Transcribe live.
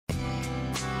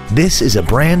This is a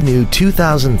brand new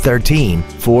 2013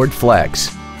 Ford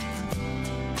Flex.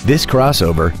 This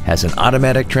crossover has an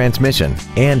automatic transmission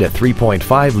and a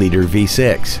 3.5-liter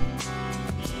V6.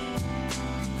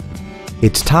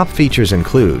 Its top features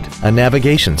include a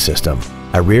navigation system,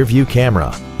 a rear-view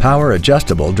camera,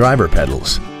 power-adjustable driver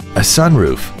pedals, a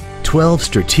sunroof, 12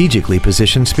 strategically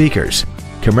positioned speakers,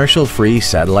 commercial-free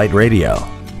satellite radio,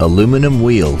 aluminum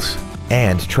wheels,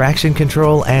 and traction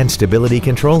control and stability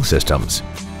control systems.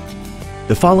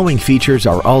 The following features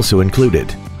are also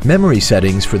included: memory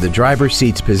settings for the driver's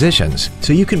seat's positions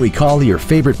so you can recall your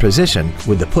favorite position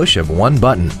with the push of one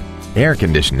button, air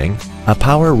conditioning, a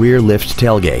power rear lift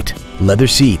tailgate, leather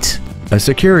seats, a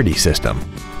security system,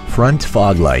 front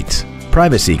fog lights,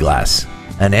 privacy glass,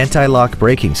 an anti-lock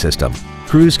braking system,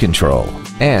 cruise control,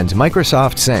 and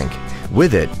Microsoft Sync.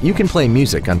 With it, you can play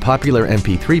music on popular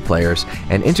MP3 players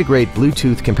and integrate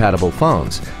Bluetooth-compatible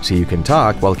phones so you can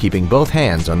talk while keeping both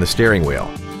hands on the steering wheel.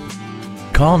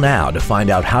 Call now to find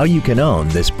out how you can own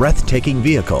this breathtaking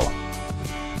vehicle.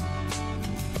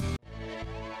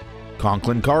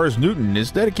 Conklin Cars Newton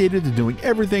is dedicated to doing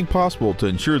everything possible to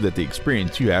ensure that the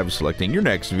experience you have selecting your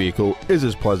next vehicle is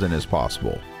as pleasant as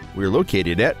possible. We're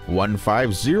located at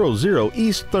 1500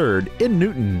 East 3rd in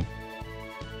Newton.